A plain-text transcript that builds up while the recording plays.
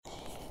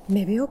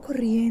Me veo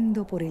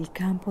corriendo por el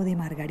campo de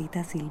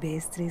margaritas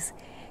silvestres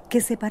que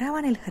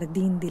separaban el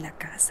jardín de la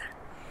casa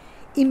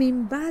y me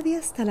invade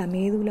hasta la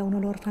médula un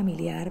olor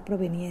familiar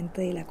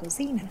proveniente de la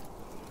cocina.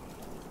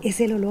 Es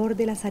el olor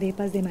de las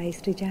arepas de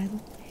maíz trillado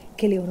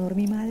que Leonor,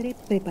 mi madre,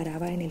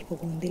 preparaba en el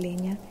fogón de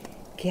leña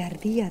que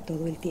ardía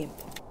todo el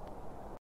tiempo.